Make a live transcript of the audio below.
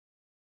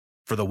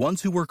For the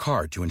ones who work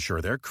hard to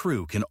ensure their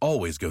crew can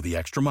always go the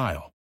extra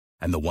mile,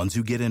 and the ones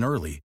who get in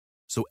early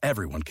so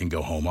everyone can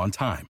go home on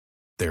time,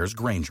 there's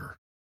Grainger,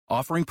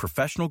 offering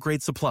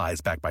professional-grade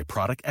supplies backed by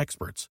product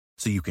experts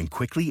so you can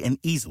quickly and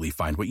easily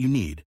find what you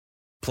need.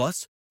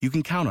 Plus, you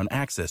can count on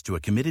access to a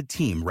committed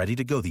team ready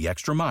to go the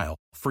extra mile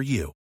for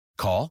you.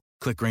 Call,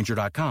 click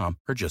Grainger.com,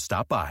 or just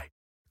stop by.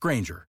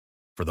 Grainger,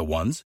 for the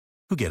ones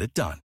who get it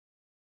done.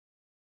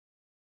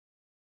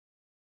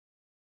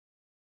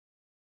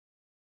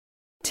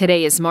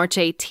 Today is March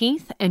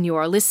 18th, and you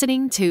are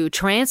listening to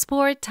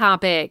Transport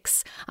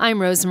Topics. I'm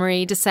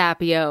Rosemarie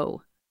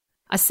DeSapio.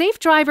 A safe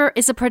driver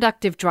is a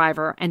productive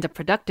driver, and a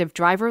productive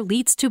driver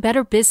leads to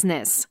better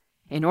business.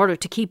 In order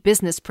to keep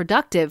business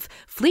productive,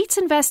 fleets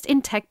invest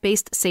in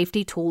tech-based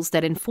safety tools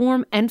that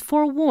inform and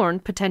forewarn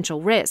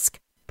potential risk.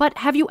 But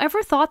have you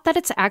ever thought that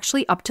it's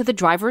actually up to the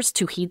drivers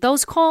to heed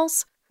those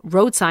calls?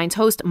 Road Signs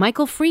host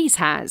Michael Freeze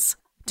has.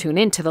 Tune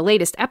in to the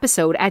latest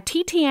episode at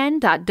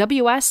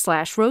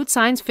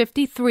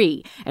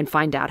ttn.ws/roadsigns53 and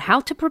find out how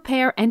to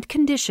prepare and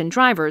condition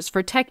drivers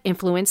for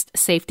tech-influenced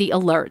safety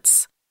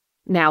alerts.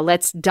 Now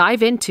let's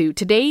dive into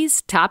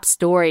today's top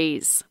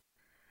stories.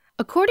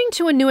 According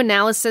to a new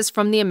analysis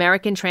from the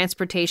American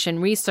Transportation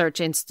Research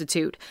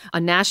Institute,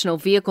 a national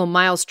vehicle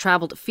miles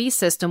traveled fee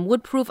system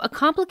would prove a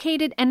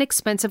complicated and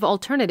expensive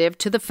alternative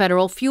to the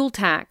federal fuel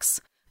tax.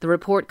 The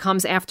report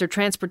comes after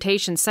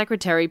Transportation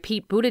Secretary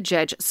Pete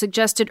Buttigieg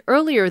suggested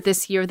earlier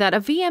this year that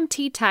a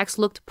VMT tax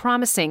looked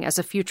promising as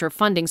a future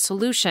funding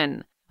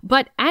solution.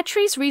 But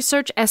ATRI's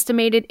research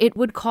estimated it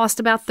would cost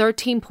about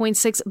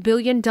 $13.6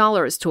 billion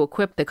to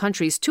equip the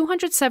country's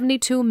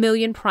 272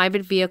 million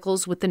private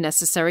vehicles with the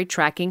necessary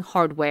tracking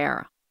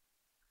hardware.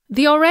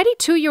 The already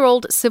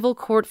 2-year-old civil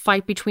court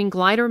fight between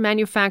glider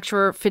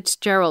manufacturer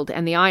Fitzgerald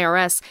and the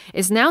IRS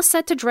is now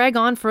set to drag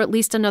on for at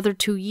least another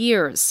 2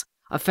 years.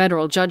 A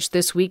federal judge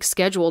this week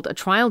scheduled a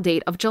trial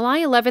date of July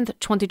 11,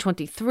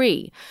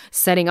 2023,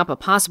 setting up a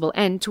possible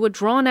end to a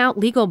drawn-out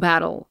legal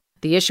battle.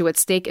 The issue at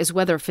stake is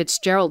whether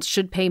Fitzgerald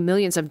should pay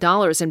millions of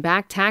dollars in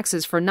back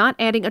taxes for not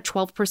adding a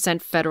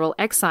 12% federal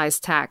excise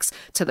tax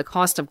to the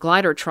cost of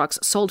glider trucks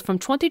sold from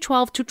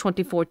 2012 to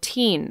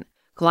 2014.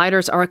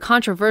 Gliders are a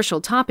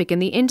controversial topic in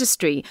the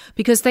industry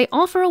because they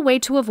offer a way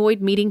to avoid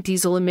meeting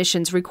diesel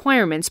emissions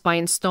requirements by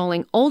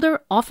installing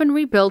older, often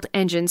rebuilt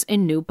engines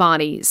in new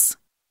bodies.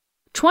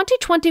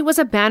 2020 was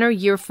a banner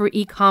year for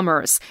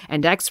e-commerce,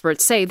 and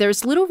experts say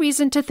there's little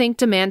reason to think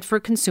demand for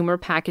consumer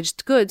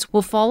packaged goods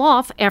will fall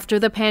off after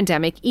the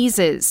pandemic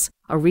eases.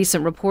 A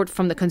recent report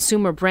from the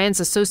Consumer Brands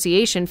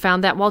Association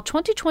found that while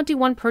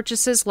 2021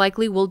 purchases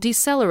likely will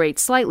decelerate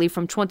slightly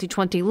from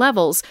 2020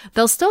 levels,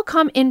 they'll still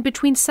come in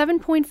between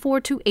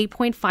 7.4 to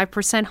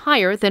 8.5%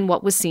 higher than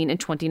what was seen in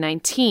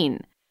 2019.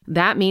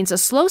 That means a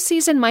slow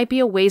season might be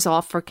a ways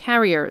off for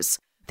carriers.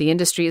 The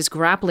industry is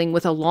grappling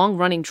with a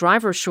long-running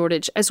driver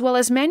shortage as well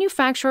as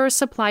manufacturer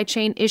supply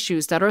chain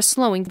issues that are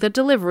slowing the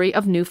delivery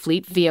of new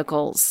fleet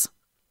vehicles.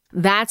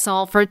 That's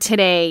all for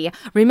today.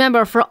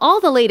 Remember, for all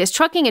the latest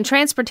trucking and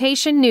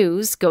transportation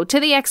news, go to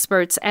the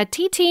experts at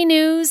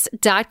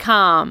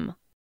ttnews.com.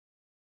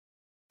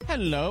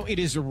 Hello, it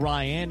is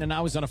Ryan, and I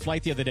was on a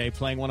flight the other day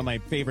playing one of my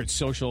favorite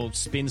social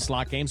spin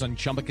slot games on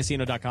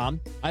ChumbaCasino.com.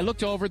 I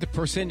looked over at the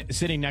person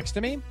sitting next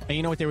to me, and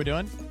you know what they were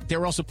doing? They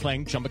were also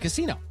playing Chumba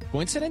Casino.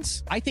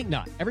 Coincidence? I think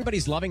not.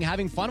 Everybody's loving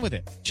having fun with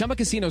it. Chumba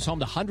Casino is home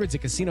to hundreds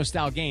of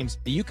casino-style games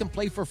that you can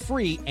play for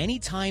free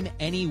anytime,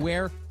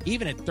 anywhere,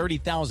 even at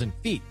 30,000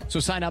 feet.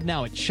 So sign up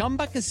now at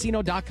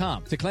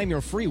ChumbaCasino.com to claim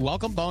your free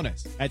welcome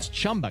bonus. That's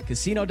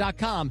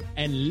ChumbaCasino.com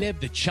and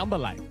live the Chumba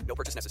life. No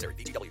purchase necessary.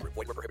 VGW. Void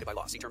where prohibited by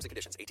law. See terms and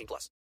conditions. 18+.